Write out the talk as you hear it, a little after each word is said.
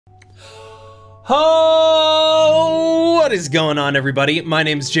Oh, what is going on, everybody? My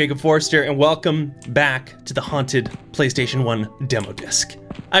name is Jacob Forster, and welcome back to the Haunted PlayStation 1 Demo Disc.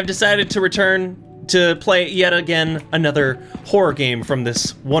 I've decided to return to play yet again another horror game from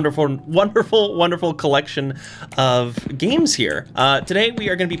this wonderful collection of games here. Today we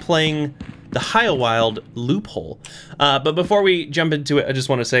are going to be playing the Heilwald Loophole. But before we jump into it, I just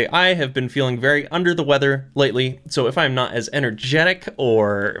want to say I have been feeling very under the weather lately, so if I'm not as energetic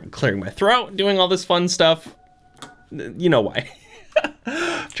or clearing my throat, doing all this fun stuff, you know why.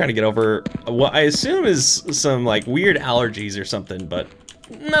 Trying to get over what I assume is some like weird allergies or something, but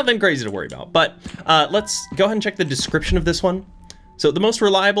nothing crazy to worry about. But let's go ahead and check the description of this one. So, the most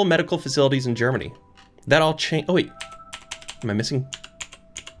reliable medical facilities in Germany. That all changed. Oh wait, am I missing?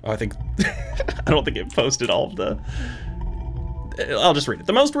 Oh, I think, I don't think it posted all of the, I'll just read it.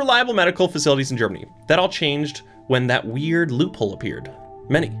 The most reliable medical facilities in Germany. That all changed when that weird loophole appeared.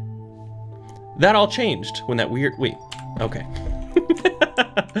 Many. That all changed when that weird, wait, okay.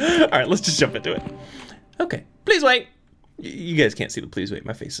 All right, let's just jump into it. Okay, please wait. You guys can't see the please wait,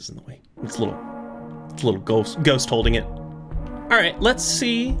 my face is in the way. It's a little ghost holding it. All right, let's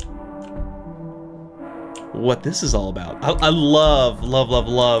see what this is all about. I love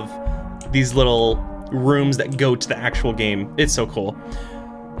these little rooms that go to the actual game. It's so cool.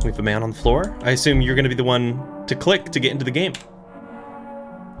 We have a man on the floor. I assume you're gonna be the one to click to get into the game.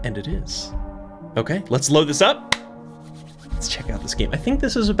 And it is. Okay, let's load this up. Let's check out this game. I think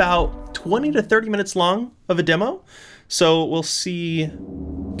this is about 20 to 30 minutes long of a demo. So we'll see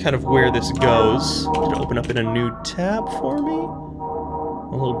kind of where this goes. Did it open up in a new tab for me?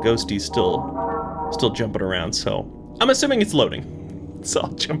 A little ghosty still jumping around, so I'm assuming it's loading. So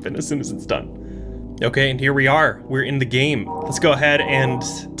I'll jump in as soon as it's done. Okay, and here we are. We're in the game. Let's go ahead and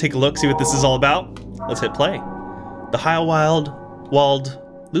take a look, see what this is all about. Let's hit play. The Heilwald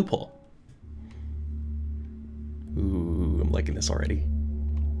Loophole. Ooh, I'm liking this already.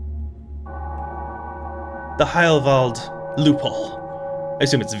 The Heilwald Loophole. I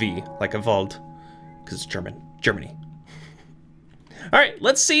assume it's V, like a Wald, because it's German. Germany. All right,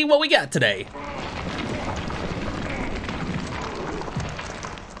 let's see what we got today.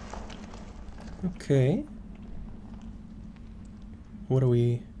 Okay. What do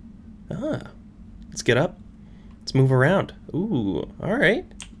we... let's get up. Let's move around. Ooh, all right.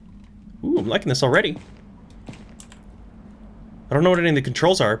 Ooh, I'm liking this already. I don't know what any of the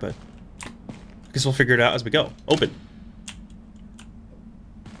controls are, but I guess we'll figure it out as we go. Open.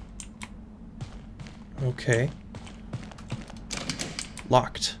 Okay.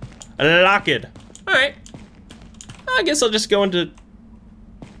 Locked. Locked. All right. I guess I'll just go into...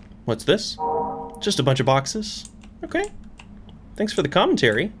 What's this? Just a bunch of boxes. Okay. Thanks for the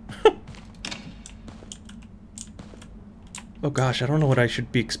commentary. Oh gosh, I don't know what I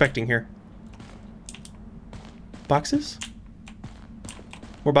should be expecting here. Boxes?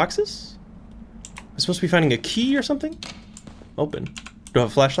 More boxes? Am I supposed to be finding a key or something? Open. Do I have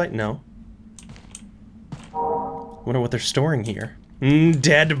a flashlight? No. Wonder what they're storing here.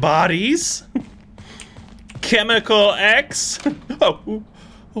 Dead bodies? Chemical X? Oh,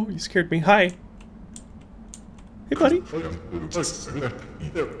 you scared me. Hi. Hey, buddy.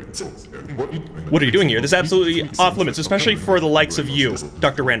 What are you doing here? This is absolutely off limits, especially for the likes of you,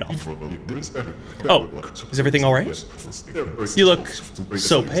 Dr. Randolph. Oh, is everything all right? You look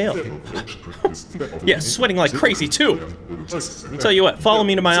so pale. Yeah, sweating like crazy, too. Tell you what, follow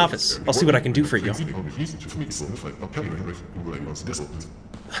me to my office. I'll see what I can do for you.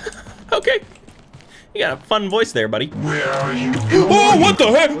 Okay. You got a fun voice there, buddy. Where are you? Oh, what the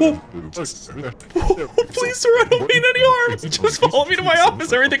heck? Oh, please, sir, I don't mean any harm. Just follow me to my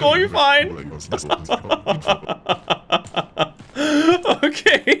office. Everything will be fine.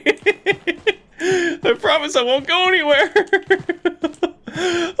 Okay. I promise I won't go anywhere.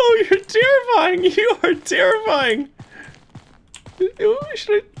 Oh, you're terrifying. You are terrifying.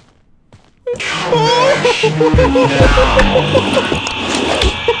 Should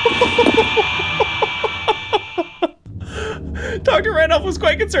Dr. Randolph was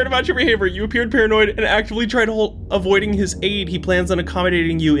quite concerned about your behavior. You appeared paranoid and actively tried avoiding his aid. He plans on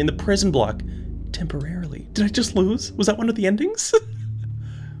accommodating you in the prison block temporarily. Did I just lose? Was that one of the endings?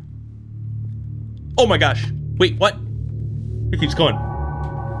 Oh my gosh. Wait, what? It keeps going.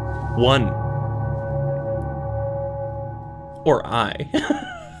 One. Or I.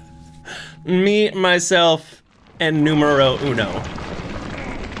 Me, myself, and numero uno.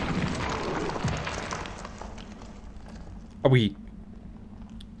 Are we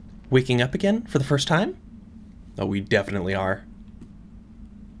waking up again for the first time? Oh, we definitely are.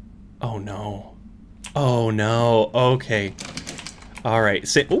 Oh no. Oh no. Okay. All right.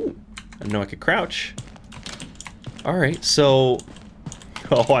 Say. Oh, I know I could crouch. All right, so...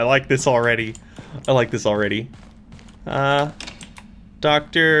 Oh, I like this already. I like this already. Dr...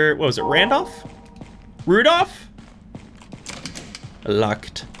 What was it, Randolph? Rudolph?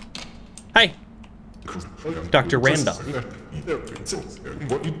 Locked. Hi. Dr. Randolph.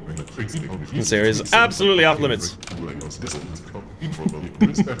 This area is absolutely off limits.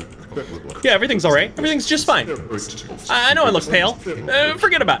 Yeah, everything's all right. Everything's just fine. I know I look pale.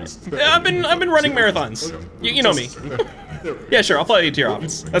 Forget about it. I've been running marathons. You know me. Yeah, sure. I'll follow you to your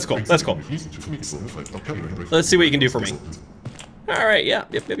office. That's cool. That's cool. Let's see what you can do for me. All right. Yeah.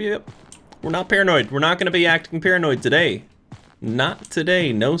 Yep. We're not paranoid. We're not going to be acting paranoid today. Not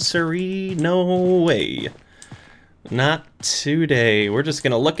today. No siree. No way. Not today. We're just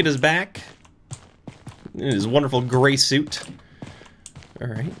gonna look at his back. In his wonderful gray suit.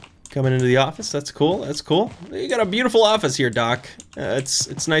 Alright. Coming into the office. That's cool. That's cool. You got a beautiful office here, Doc.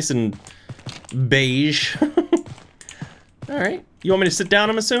 It's nice and beige. Alright. You want me to sit down,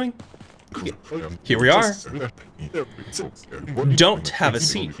 I'm assuming? Here we are. Don't have a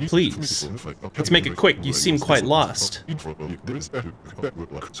seat, please. Let's make it quick. You seem quite lost.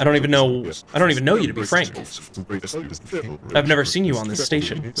 I don't even know you, to be frank. I've never seen you on this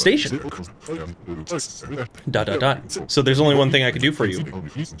station. Station? ... So there's only one thing I can do for you.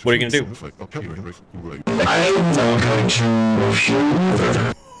 What are you gonna do?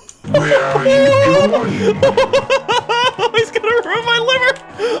 Where are you going? He's gonna ruin my liver!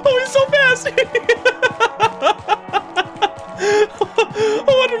 Oh, he's so fast!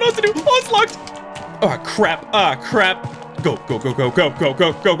 Oh, I don't know what to do. Oh, it's locked. Oh, crap. Ah, crap. Go.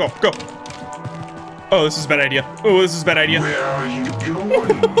 Oh, this is a bad idea. Oh, this is a bad idea. Where are you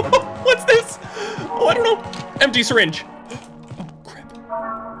going? What's this? Oh, I don't know. Empty syringe. Oh, crap.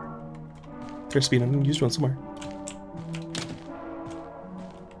 There's be an unused one somewhere.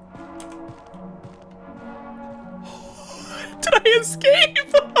 Did I escape?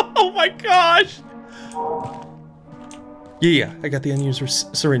 Oh my gosh. Yeah, I got the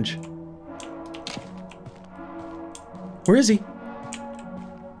unused syringe. Where is he?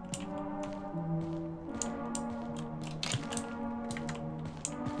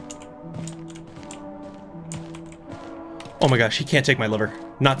 Oh my gosh, he can't take my liver.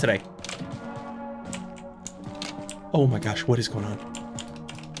 Not today. Oh my gosh, what is going on?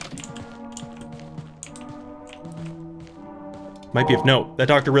 Might be no. That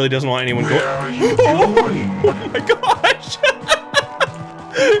doctor really doesn't want anyone going. Oh my gosh!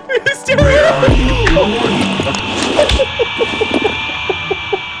 It's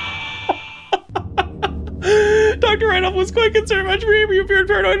Dr. Randolph was quite concerned about you. You appeared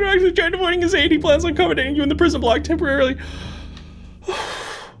paranoid and actually tried avoiding his aid. He plans on accommodating you in the prison block temporarily.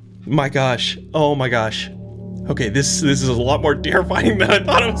 My gosh. Oh my gosh. Okay, this is a lot more terrifying than I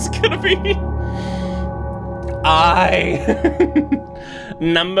thought it was gonna be.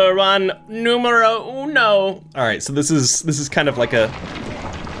 Number one, numero uno. All right, so this is kind of like a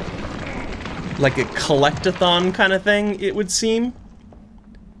collectathon kind of thing, it would seem.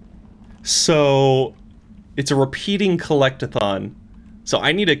 So it's a repeating collectathon. So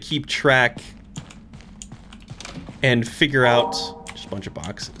I need to keep track and figure out just a bunch of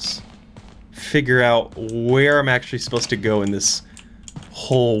boxes. Figure out where I'm actually supposed to go in this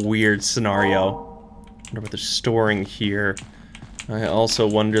whole weird scenario. Wonder what they're storing here. I also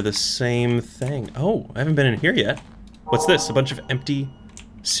wonder the same thing. Oh, I haven't been in here yet. What's this? A bunch of empty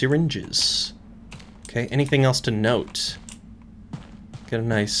syringes. Okay, anything else to note? Got a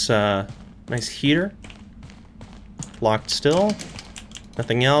nice, nice heater. Locked still.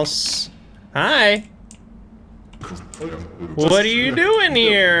 Nothing else. Hi! What are you doing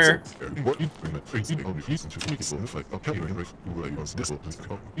here?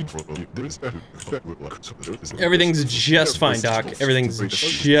 Everything's just fine, Doc. Everything's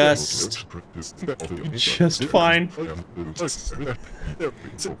just fine.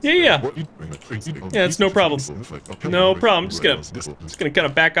 Yeah, it's no problem. No problem. Just gonna kind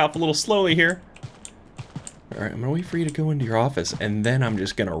of back off a little slowly here. All right, I'm gonna wait for you to go into your office, and then I'm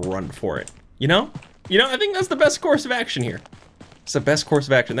just gonna run for it. You know? I think that's the best course of action here. It's the best course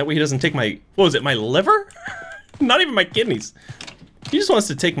of action. That way he doesn't take my, what was it, my liver? Not even my kidneys. He just wants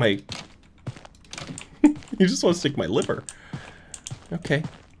to take my, he just wants to take my liver. Okay.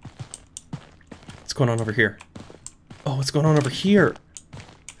 What's going on over here? Oh, what's going on over here?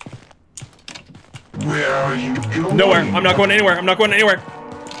 Where are you going? Nowhere. I'm not going anywhere. I'm not going anywhere.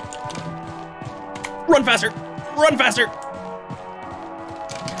 Run faster. Run faster.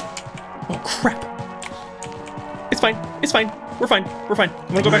 Oh, crap. It's fine. It's fine. We're fine. We're fine. I'm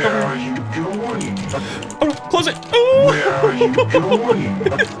gonna go back over here. Where are you going? Oh, no. Close it. Oh! Where are you going?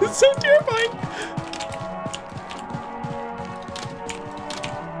 It's so terrifying.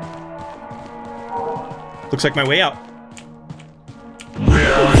 Looks like my way out.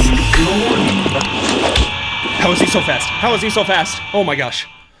 Where are you going? How is he so fast? How is he so fast? Oh my gosh.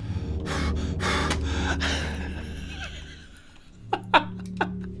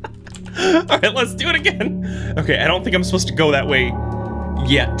 Alright, let's do it again. Okay, I don't think I'm supposed to go that way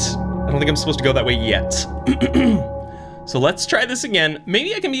yet. I don't think I'm supposed to go that way yet. So let's try this again.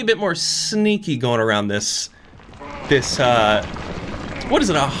 Maybe I can be a bit more sneaky going around this, what is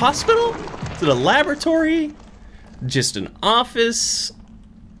it, a hospital? Is it a laboratory? Just an office?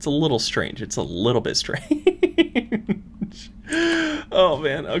 It's a little strange. It's a little bit strange. Oh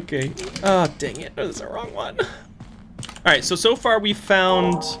man, okay. Oh, dang it, that was the wrong one. Alright, so far we've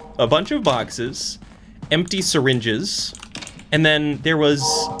found a bunch of boxes, empty syringes, and then there was,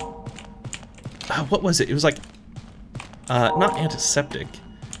 what was it? It was like, not antiseptic,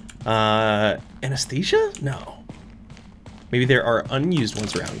 anesthesia? No. Maybe there are unused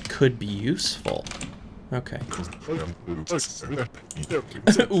ones around. Could be useful. Okay.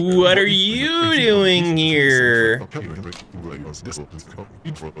 What are you doing here?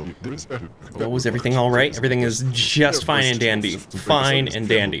 Oh, is everything all right? Everything is just fine and dandy. Fine and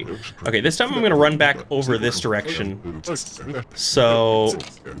dandy. Okay, this time I'm going to run back over this direction. So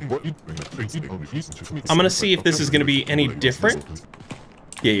I'm going to see if this is going to be any different.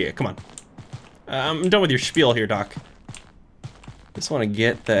 Yeah, come on. I'm done with your spiel here, Doc. Just want to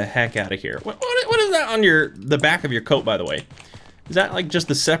get the heck out of here. What is that on the back of your coat, by the way? Is that like just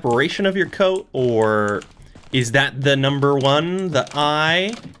the separation of your coat, or is that the number 1, the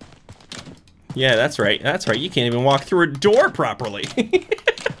I? Yeah, that's right. That's right. You can't even walk through a door properly.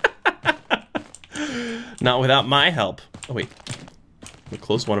 Not without my help. Oh wait, let me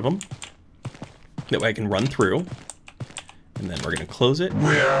close one of them. That way I can run through, and then we're gonna close it.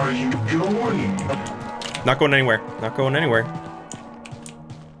 Where are you going? Not going anywhere. Not going anywhere.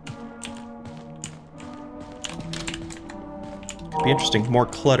 Be interesting. More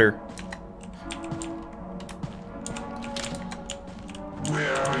clutter.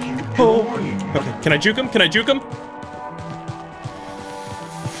 Where are you Oh. going? Okay. Can I juke him? Can I juke him?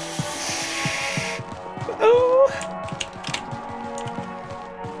 Oh.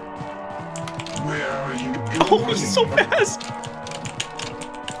 Where are you Oh, going? he's so fast.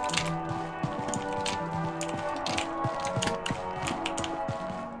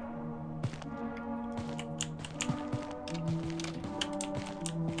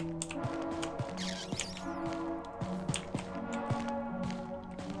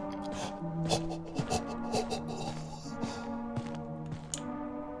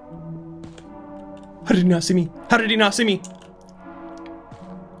 How did he not see me? How did he not see me?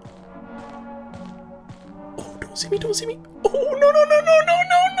 Oh, don't see me, don't see me. Oh, no.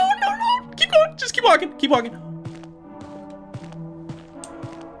 Keep going, just keep walking, keep walking.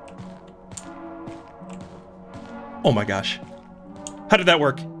 Oh my gosh. How did that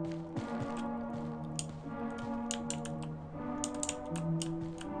work?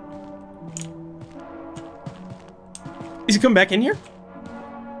 Is he coming back in here?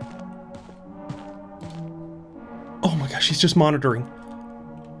 Oh my gosh, he's just monitoring.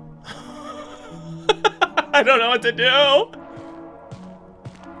 I don't know what to do.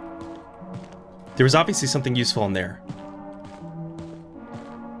 There was obviously something useful in there.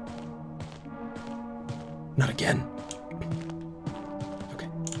 Not again. Okay,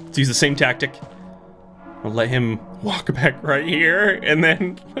 let's use the same tactic. I'll let him walk back right here and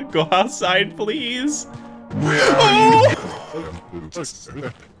then go outside, please. Where are you?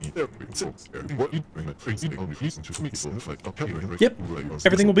 Yep,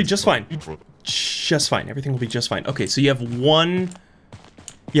 everything will be just fine. Just fine, everything will be just fine. Okay, so you have one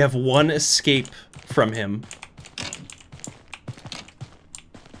escape from him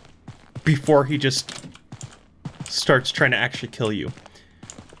before he just starts trying to actually kill you.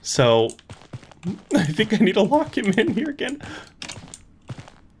 So I think I need to lock him in here again.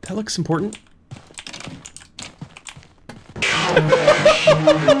 That looks important.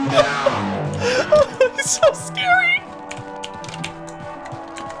 It's so scary.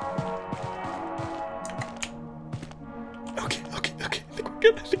 Okay. I think we're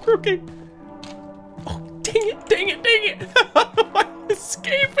good. I think we're okay. Oh, dang it. How do I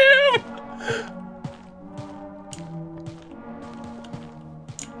escape him?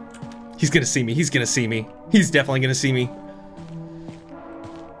 He's gonna see me. He's definitely gonna see me.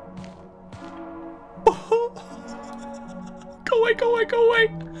 Go away.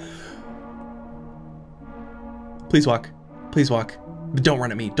 Please walk. But don't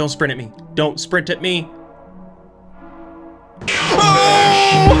run at me. Don't sprint at me. Don't sprint at me.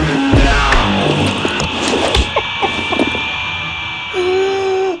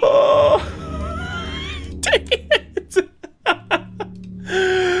 Dang it!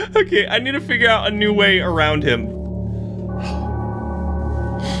 Okay, I need to figure out a new way around him.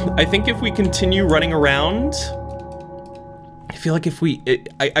 I think if we continue running around, I feel like if we,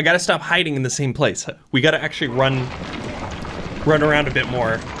 I gotta stop hiding in the same place. We gotta actually run around a bit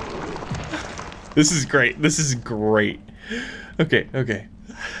more. This is great. This is great. Okay, okay.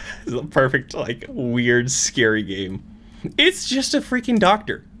 This is a perfect, like, weird, scary game. It's just a freaking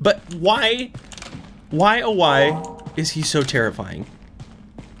doctor. But why, oh why, is he so terrifying?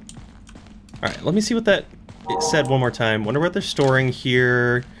 Alright, let me see what that it said one more time. Wonder what they're storing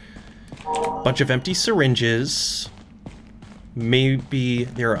here. Bunch of empty syringes. Maybe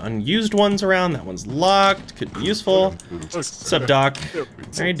there are unused ones around. That one's locked. Could be useful. What's up, Doc?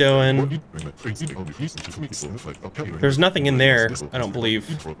 How you doing? There's nothing in there, I don't believe.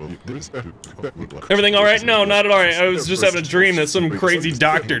 Everything alright? No, not at all right. I was just having a dream that some crazy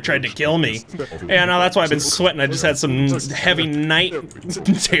doctor tried to kill me. Yeah, no, that's why I've been sweating. I just had some heavy night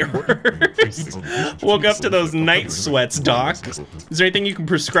terrors. Woke up to those night sweats, Doc. Is there anything you can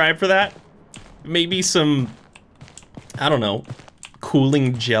prescribe for that? Maybe some, I don't know,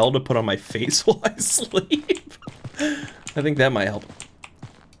 cooling gel to put on my face while I sleep? I think that might help.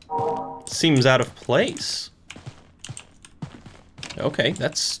 Seems out of place. Okay,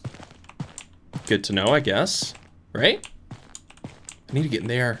 that's good to know, I guess. Right? I need to get in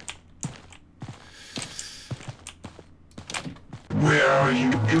there. Where are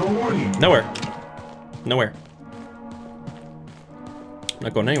you going? Nowhere. Nowhere. I'm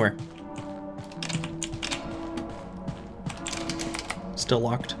not going anywhere. Still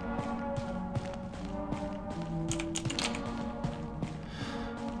locked.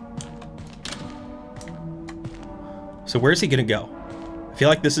 So where's he gonna go? I feel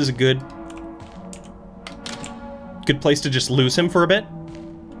like this is a good place to just lose him for a bit.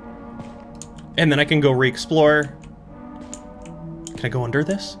 And then I can go re-explore. Can I go under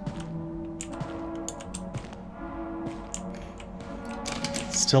this?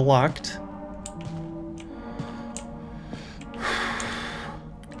 Still locked.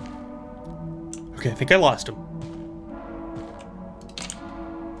 Okay, I think I lost him.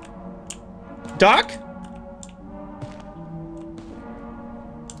 Doc?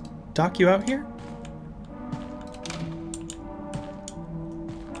 Doc, you out here?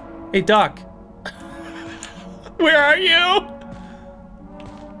 Hey, Doc. Where are you?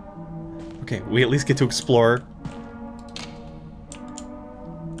 Okay, we at least get to explore.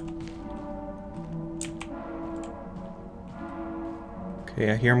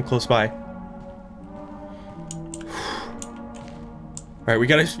 Okay, I hear him close by. Alright, we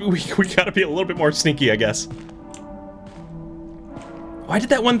gotta be a little bit more sneaky, I guess. Why did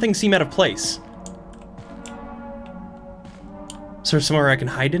that one thing seem out of place? Is there somewhere I can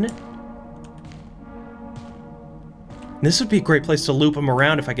hide in it? This would be a great place to loop him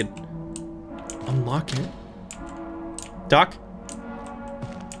around if I could unlock it. Doc?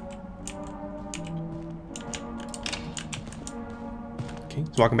 Okay,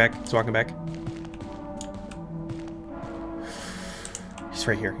 he's walking back. He's walking back. He's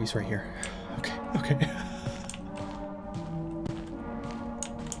right here. He's right here. Okay, okay.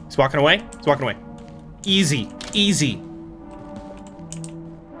 He's walking away. He's walking away. Easy, easy.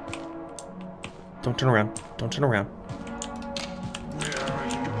 Don't turn around. Don't turn around.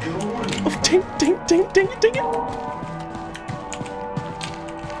 Oh, ding, ding, ding, ding it, ding it.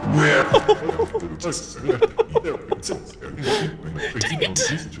 Where? Dang it.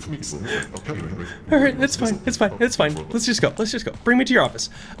 Alright, that's fine. It's fine. It's fine. Let's just go. Let's just go. Bring me to your office.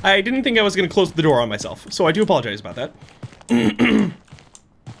 I didn't think I was going to close the door on myself, so I do apologize about that.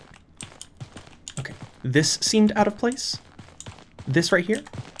 Okay. This seemed out of place. This right here.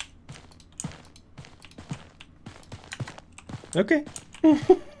 Okay.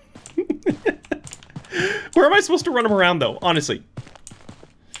 Where am I supposed to run him around, though? Honestly.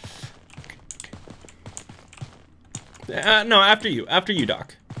 Okay. No, after you. After you,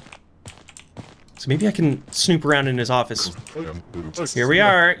 Doc. So maybe I can snoop around in his office. Here we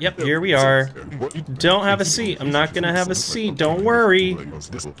are. Yep, here we are. Don't have a seat. I'm not gonna have a seat. Don't worry.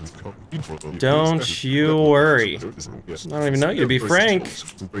 Don't you worry. I don't even know you, to be frank.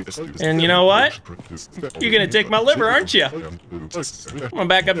 And you know what? You're gonna take my liver, aren't you? I'm gonna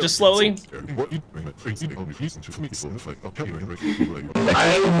back up just slowly.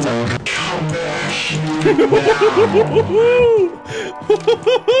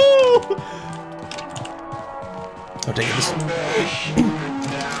 Oh, dang it,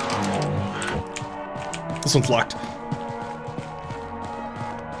 this one's locked.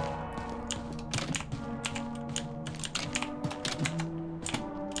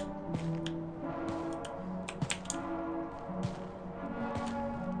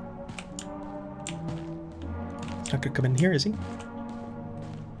 Not gonna come in here, is he?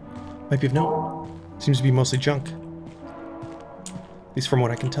 Might be of note. Seems to be mostly junk. At least from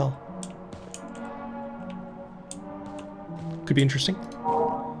what I can tell. Could be interesting.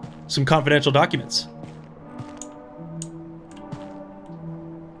 Some confidential documents.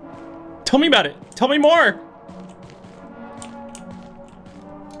 Tell me about it. Tell me more.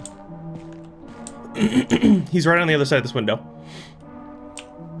 He's right on the other side of this window.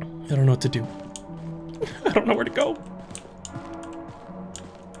 I don't know what to do. I don't know where to go.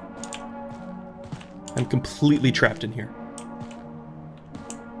 I'm completely trapped in here.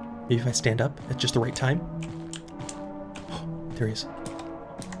 Maybe if I stand up at just the right time. Oh, there he is.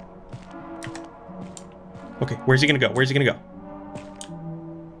 Okay, where's he gonna go? Where's he gonna go?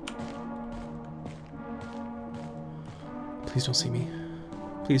 Please don't see me.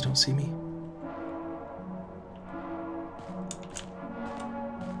 Please don't see me.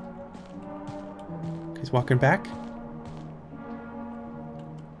 He's walking back.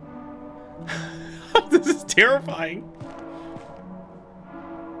 This is terrifying.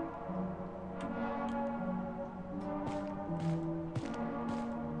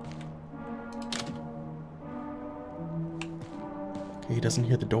 Okay, he doesn't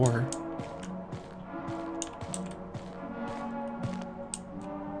hear the door.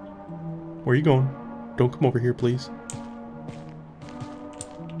 Where are you going? Don't come over here, please.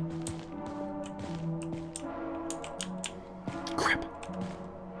 Crap.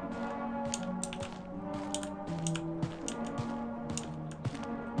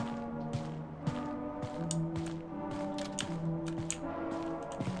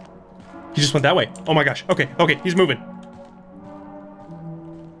 He just went that way. Oh my gosh. Okay, okay, he's moving.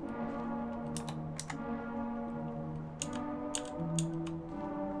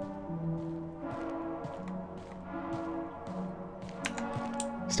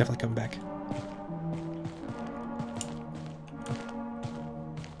 He's definitely coming back.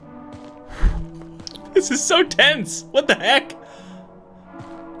 This is so tense. What the heck?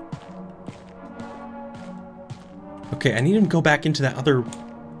 Okay, I need him to go back into that other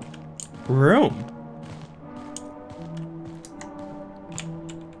room.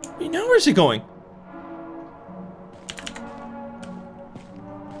 Now where's he going?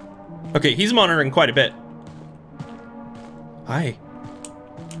 Okay, he's monitoring quite a bit. Hi.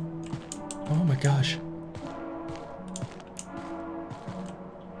 Oh my gosh.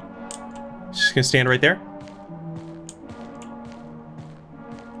 Just gonna stand right there.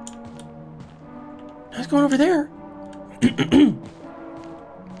 Now he's going over there.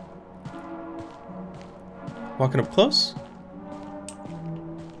 Walking up close.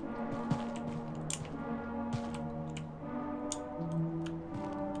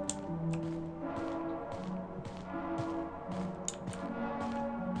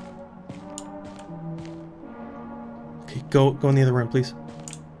 Okay, go in the other room, please.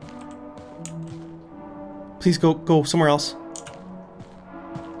 Please go somewhere else.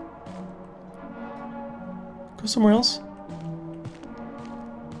 Go somewhere else.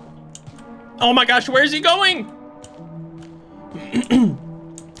 Oh my gosh, where is he going?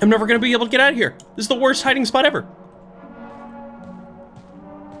 I'm never gonna be able to get out of here. This is the worst hiding spot ever.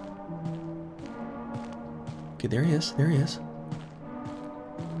 Okay, there he is. There he is.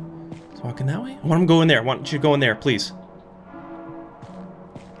 He's walking that way. I want him to go in there. I want you to go in there, please.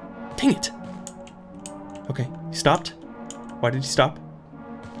 Dang it. Okay, he stopped. Why did he stop?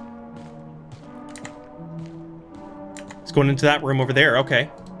 He's going into that room over there. Okay.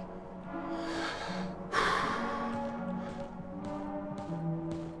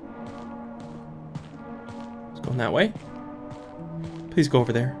 Going that way. Please go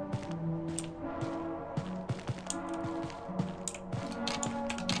over there.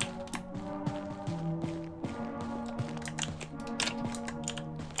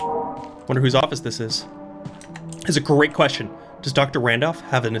 Wonder whose office this is. It's a great question. Does Dr. Randolph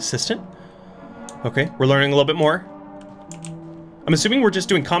have an assistant? Okay, we're learning a little bit more. I'm assuming we're just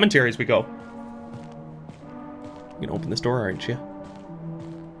doing commentary as we go. You can open this door, aren't you?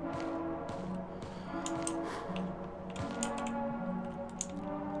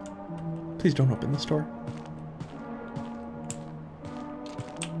 Please don't open this door.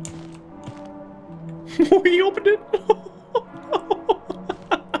 He opened it.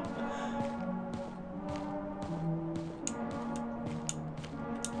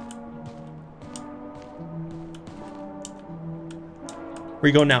 Where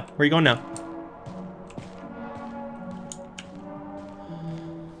you going now? Where you going now?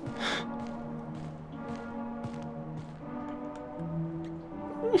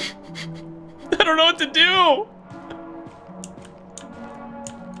 I don't know what to do.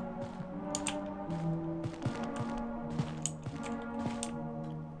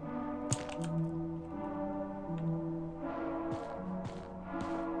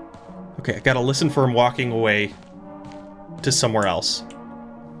 Okay, I gotta listen for him walking away to somewhere else.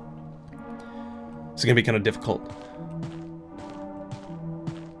 It's gonna be kind of difficult.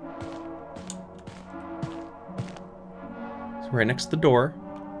 So right next to the door.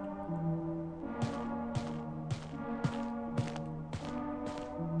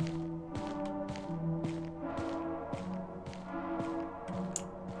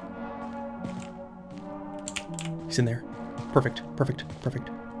 He's in there. Perfect, perfect, perfect.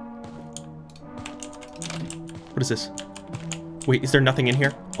 What is this? Wait, is there nothing in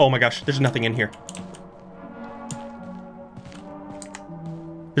here? Oh my gosh, there's nothing in here.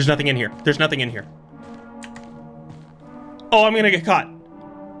 There's nothing in here. There's nothing in here. Oh, I'm gonna get caught.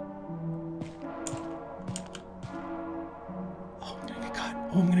 Oh, I'm gonna get caught.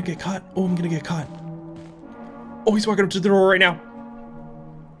 Oh, I'm gonna get caught. Oh, I'm gonna get caught. Oh, he's walking up to the door right now.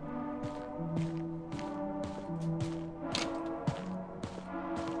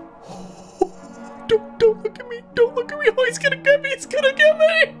 Don't look at me. Don't look at me. Oh, he's gonna get me. He's gonna get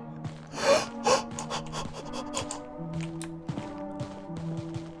me.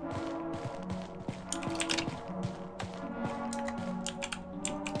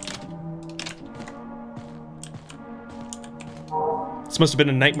 This must have been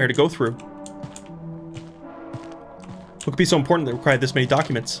a nightmare to go through. What could be so important that required this many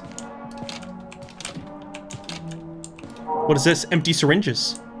documents? What is this? Empty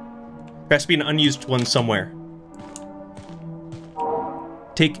syringes. There has to be an unused one somewhere.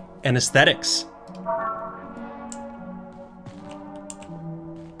 Take anesthetics.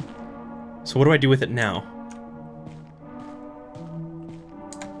 So what do I do with it now?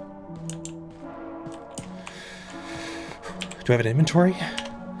 Do I have an inventory?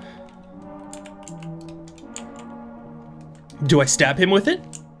 Do I stab him with it?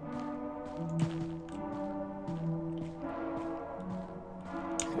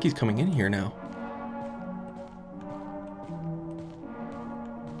 I think he's coming in here now.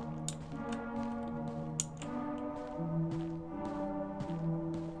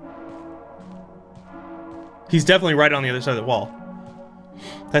 He's definitely right on the other side of the wall.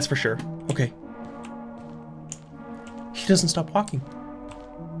 That's for sure. Okay. He doesn't stop walking.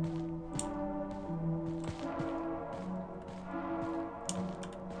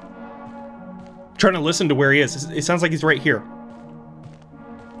 I'm trying to listen to where he is. It sounds like he's right here.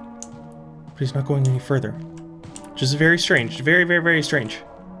 But he's not going any further. Which is very strange. Very, very, very strange.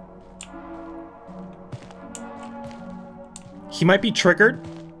 He might be triggered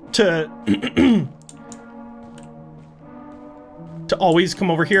to to always come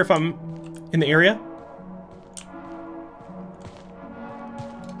over here if I'm in the area.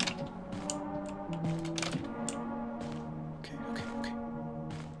 Okay, okay, okay.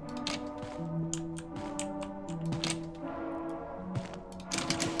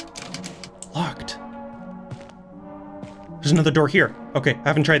 Locked. There's another door here. Okay, I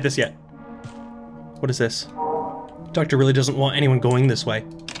haven't tried this yet. What is this? Doctor really doesn't want anyone going this way.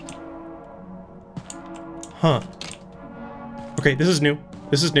 Huh. Okay, this is new.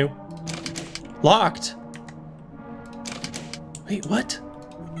 This is new. Locked? Wait, what?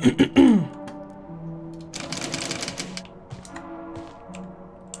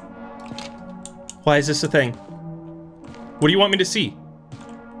 Why is this a thing? What do you want me to see?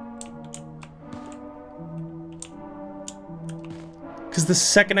 Because the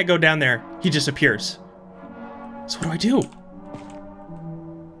second I go down there, he just appears. So what do I do?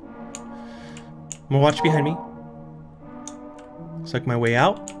 I'm gonna watch behind me. Looks like my way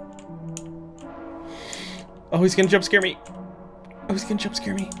out. Oh, he's gonna jump scare me. Oh, he's gonna jump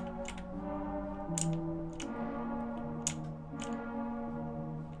scare me.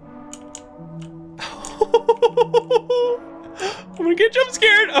 I'm gonna get jump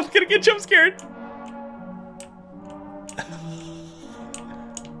scared. I'm gonna get jump scared.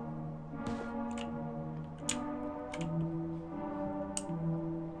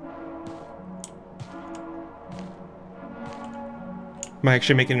 Am I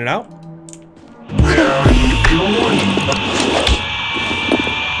actually making it out? Where are you going?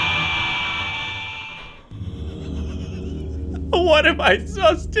 What am I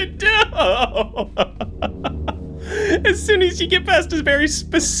supposed to do? As soon as you get past a very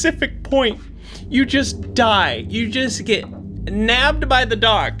specific point, you just die. You just get nabbed by the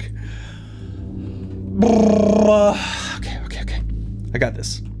dog. Okay, okay, okay. I got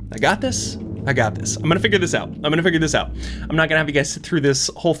this. I got this. I got this. I'm gonna figure this out. I'm gonna figure this out. I'm not gonna have you guys sit through this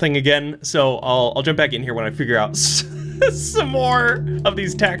whole thing again, so I'll jump back in here when I figure out some more of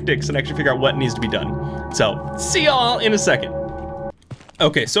these tactics and actually figure out what needs to be done. So, see y'all in a second.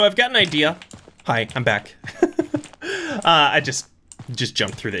 Okay, so I've got an idea. Hi, I'm back. I just just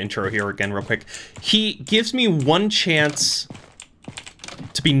jump through the intro here again real quick. He gives me one chance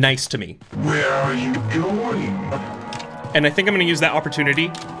to be nice to me. Where are you going? And I think I'm gonna use that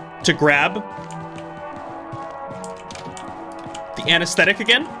opportunity to grab the anesthetic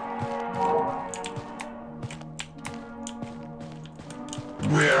again.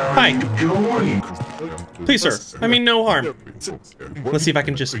 Where are Hi. you going? Please, sir. I mean no harm. Let's see if I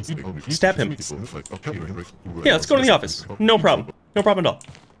can just stab him. Yeah, let's go to the office. No problem. No problem at all.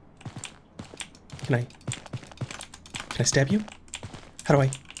 Can I stab you? How do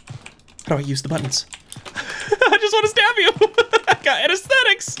I use the buttons? I just want to stab you. I got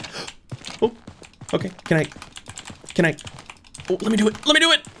anesthetics. Oh, okay. Can I? Oh, let me do it. Let me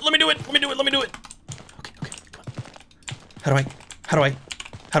do it. Let me do it. Let me do it. Let me do it. Okay, okay, come on. How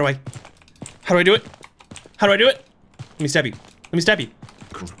do I do it? How do I do it? Let me stab you. Let me stab you.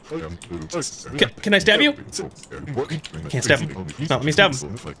 Can I stab you? Can't stab him. It's not letting me stab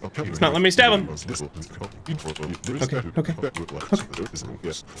him. It's not letting me stab him. Okay, okay.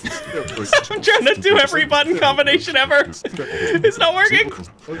 I'm trying to do every button combination ever. It's not working.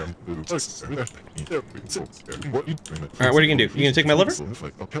 Alright, what are you gonna do? You gonna take my liver? I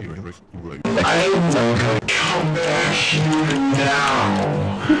will come back you now.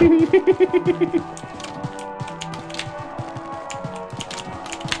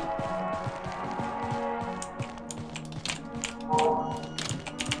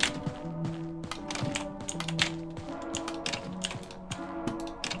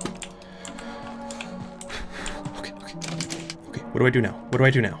 What do I do now? What do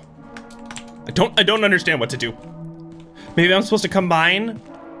I do now? I don't understand what to do. Maybe I'm supposed to combine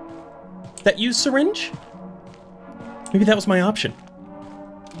that used syringe? Maybe that was my option.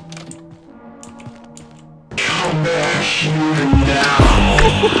 Come back here now.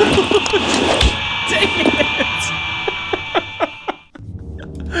 Dang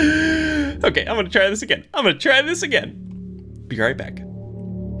it! Okay, I'm gonna try this again. Be right back.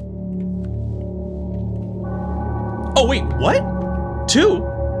 Oh wait, what? 2?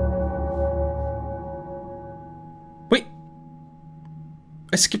 Wait.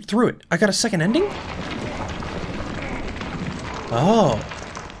 I skipped through it. I got a second ending? Oh.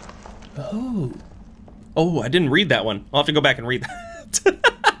 Oh, I didn't read that one. I'll have to go back and read that.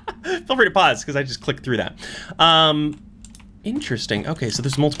 Feel free to pause, because I just clicked through that. Interesting. Okay, so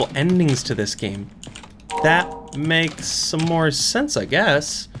there's multiple endings to this game. That makes some more sense, I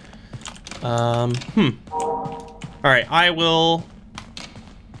guess. Alright, I'll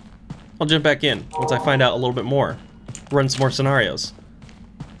jump back in once I find out a little bit more. Run some more scenarios.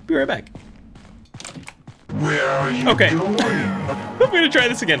 Be right back. Where are you Okay. going? I'm gonna try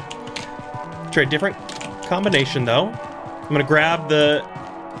this again. Try a different combination though. I'm gonna grab the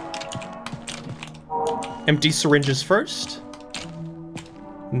empty syringes first.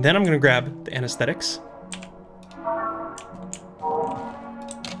 And then I'm gonna grab the anesthetics.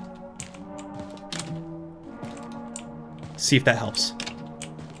 See if that helps.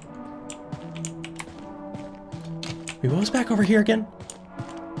 Wait, what was back over here again?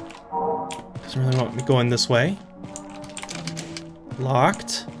 Doesn't really want me going this way.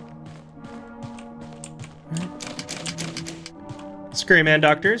 Locked. Right. Scary Man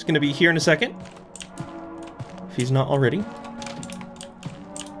Doctor is going to be here in a second. If he's not already.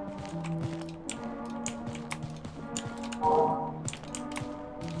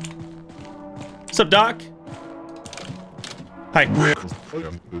 What's up, Doc? Hi. I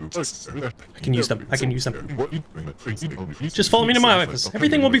can use them. Just follow me to my office.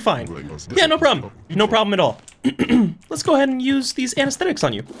 Everything will be fine. Yeah, no problem. No problem at all. Let's go ahead and use these anesthetics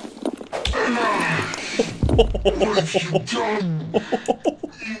on you.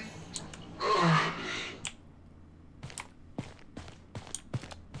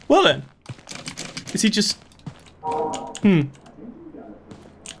 Well then. Is he just... Looks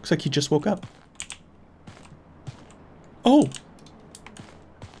like he just woke up. Oh!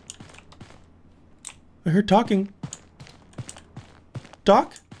 I heard talking.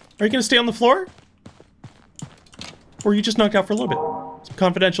 Doc? Are you gonna stay on the floor? Or are you just knocked out for a little bit? Some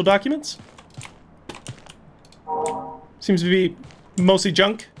confidential documents? Seems to be mostly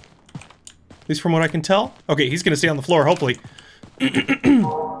junk. At least from what I can tell. Okay, he's gonna stay on the floor, hopefully.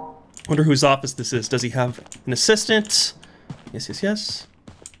 Wonder whose office this is. Does he have an assistant? Yes, yes, yes.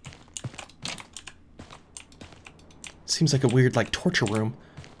 Seems like a weird, like, torture room.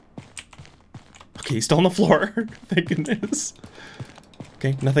 Okay, he's still on the floor. Thank goodness.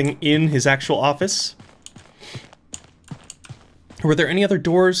 Okay, nothing in his actual office. Were there any other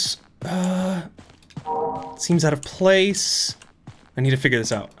doors? Seems out of place. I need to figure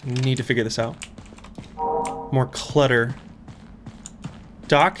this out. More clutter.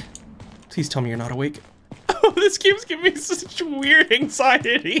 Doc, please tell me you're not awake. Oh, this game's giving me such weird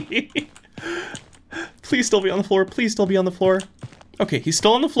anxiety. Please still be on the floor. Please still be on the floor. Okay, he's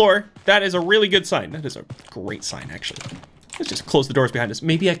still on the floor. That is a really good sign. That is a great sign, actually. Let's just close the doors behind us.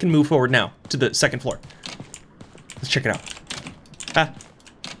 Maybe I can move forward now to the second floor. Let's check it out. Ah.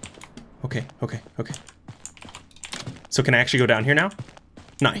 Okay, okay, okay. So can I actually go down here now?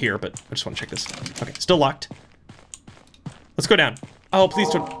 Not here, but I just want to check this. Okay, still locked. Let's go down. Oh, please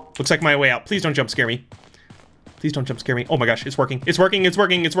don't. Looks like my way out. Please don't jump scare me. Please don't jump scare me. Oh my gosh, it's working. It's working, it's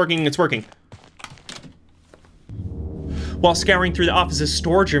working, it's working, it's working. While scouring through the office's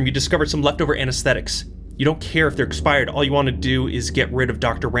storage room, you discovered some leftover anesthetics. You don't care if they're expired. All you want to do is get rid of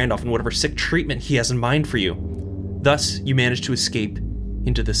Dr. Randolph and whatever sick treatment he has in mind for you. Thus, you manage to escape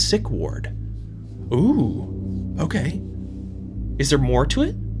into the sick ward. Ooh, okay. Is there more to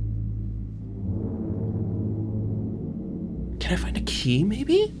it? Can I find a key,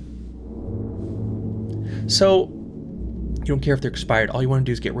 maybe? So, you don't care if they're expired. All you want to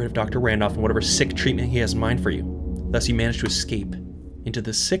do is get rid of Dr. Randolph and whatever sick treatment he has in mind for you. Thus, you manage to escape into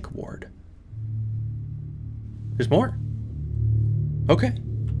the sick ward. There's more. Okay.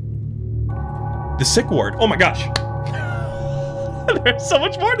 The sick ward. Oh my gosh. There's so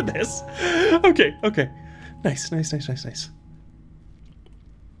much more to this. Okay, okay. Nice, nice, nice, nice, nice.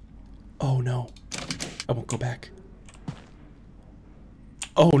 Oh no. I won't go back.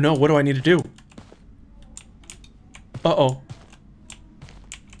 Oh no, what do I need to do? Uh-oh.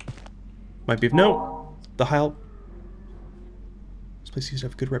 Might be of note. The Heil... This place used to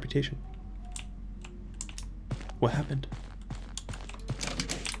have a good reputation. What happened?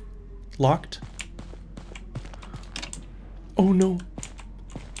 Locked? Oh no.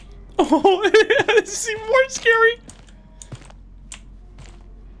 Oh, this is even more scary.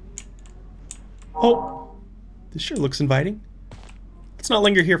 Oh, this sure looks inviting. Let's not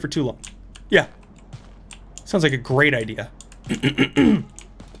linger here for too long. Yeah. Sounds like a great idea.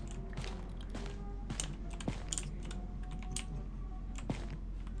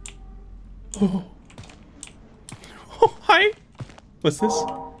 Oh. Oh, hi. What's this?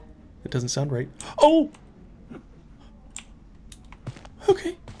 It doesn't sound right. Oh!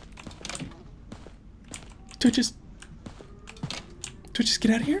 Okay. Do I just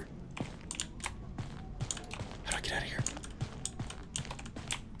get out of here? How do I get out of here?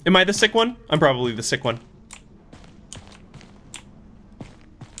 Am I the sick one? I'm probably the sick one.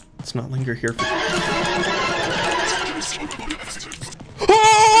 Let's not linger here for...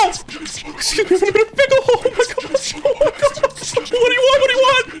 Oh! Excuse me, I'm in a pickle! Oh my gosh! Oh my gosh! What do you want? What do you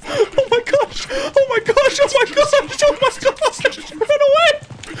want? Oh my gosh! Oh my gosh! Oh my gosh! Oh my gosh! Run away!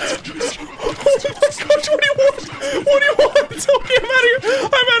 Oh my gosh! What do you want? What do you want? Okay, I'm out of here!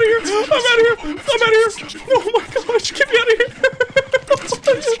 I'm out of here! I'm out of here! I'm out of here! Oh my gosh! Get me out of here!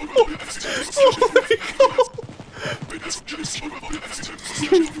 Oh, let me go!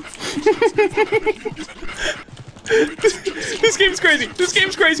 This game's crazy. This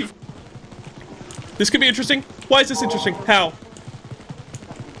game's crazy. This could be interesting. Why is this interesting? How?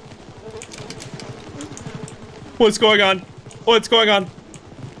 What's going on? What's going on?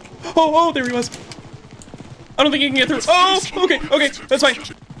 Oh, there he was. I don't think he can get through. Oh, okay, okay, that's fine.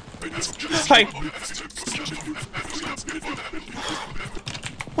 Hi.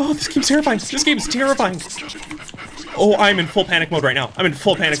 Oh, this game's terrifying. This game's terrifying. Oh, I'm in full panic mode right now. I'm in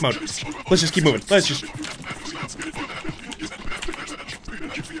full panic mode. Let's just keep moving. Let's just...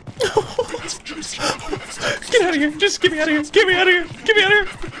 Get out of here! Just get me out of here! Get me out of here! Get me out of here!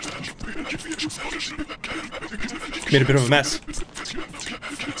 Made a bit of a mess.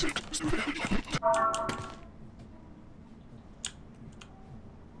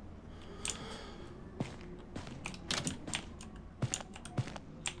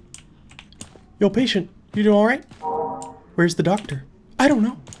 Yo, patient, you doing all right? Where's the doctor? I don't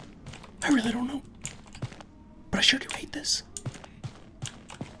know. I really don't know. But I sure do hate this.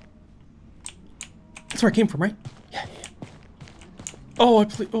 That's where I came from, right? Yeah, yeah. Oh,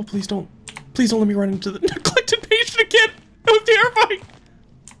 please don't. Please don't let me run into the neglected patient again. That was terrifying.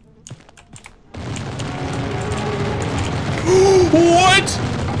 What?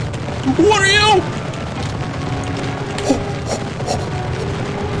 What are you?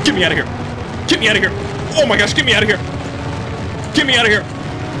 Get me out of here. Get me out of here. Oh my gosh, get me out of here. Get me out of here.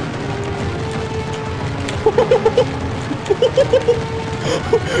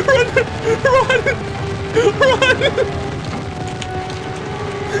 Run! Run! Run!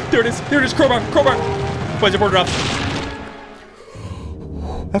 There it is. There it is. Crowbar. Crowbar. Why is it boarded off?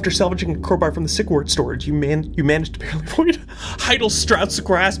 After salvaging a crowbar from the sick ward storage, you managed to barely avoid Heilwald's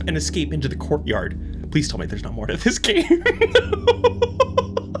grasp and escape into the courtyard. Please tell me there's not more to this game.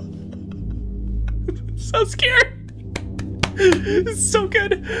 so scared. This is so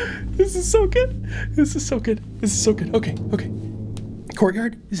good. This is so good. This is so good. This is so good. Okay, okay.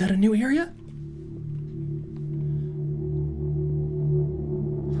 Courtyard, is that a new area?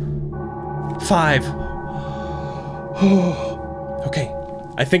 Five. Okay,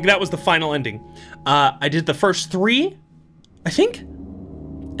 I think that was the final ending. I did the first 3, I think?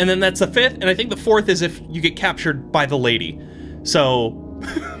 And then that's the 5th, and I think the 4th is if you get captured by the lady. So,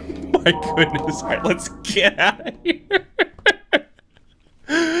 my goodness, all right, let's get out of here.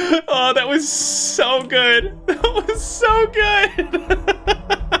 Oh, that was so good. That was so good.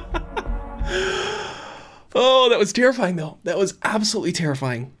 Oh, that was terrifying though. That was absolutely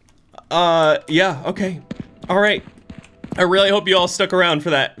terrifying. Yeah, okay. All right. I really hope you all stuck around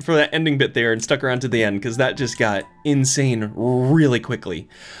for that ending bit there and stuck around to the end, because that just got insane really quickly.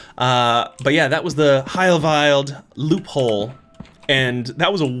 But yeah, that was the Heilwald Loophole, and that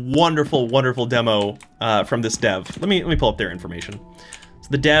was a wonderful, wonderful demo from this dev. Let me pull up their information. So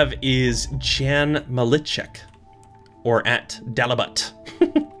the dev is Jan Malichek, or at Dalabut.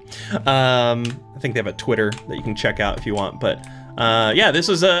 I think they have a Twitter that you can check out if you want, but yeah, this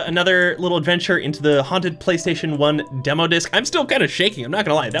was another little adventure into the Haunted PlayStation 1 Demo Disc. I'm still kind of shaking, I'm not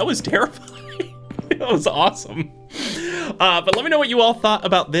gonna lie, that was terrifying. That was awesome. But let me know what you all thought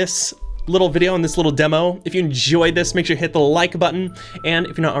about this little video and this little demo. If you enjoyed this, make sure you hit the like button, and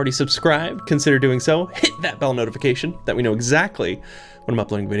if you're not already subscribed, consider doing so. Hit that bell notification that we know exactly when I'm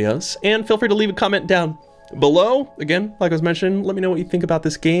uploading videos, and feel free to leave a comment down below. Again, like I was mentioning, let me know what you think about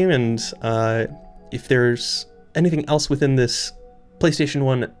this game, and if there's anything else within this PlayStation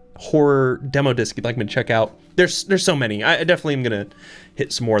 1 horror demo disc you'd like me to check out. There's so many. I definitely am gonna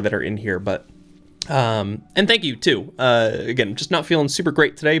hit some more that are in here, but and thank you too. Again, just not feeling super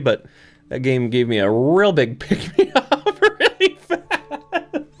great today, but that game gave me a real big pick me up really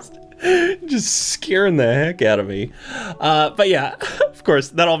fast. Just scaring the heck out of me. But yeah, of course,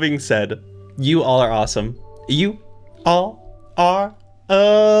 that all being said, you all are awesome. You all are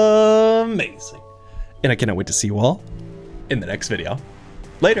amazing. And I cannot wait to see you all in the next video.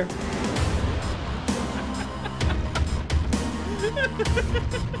 Later.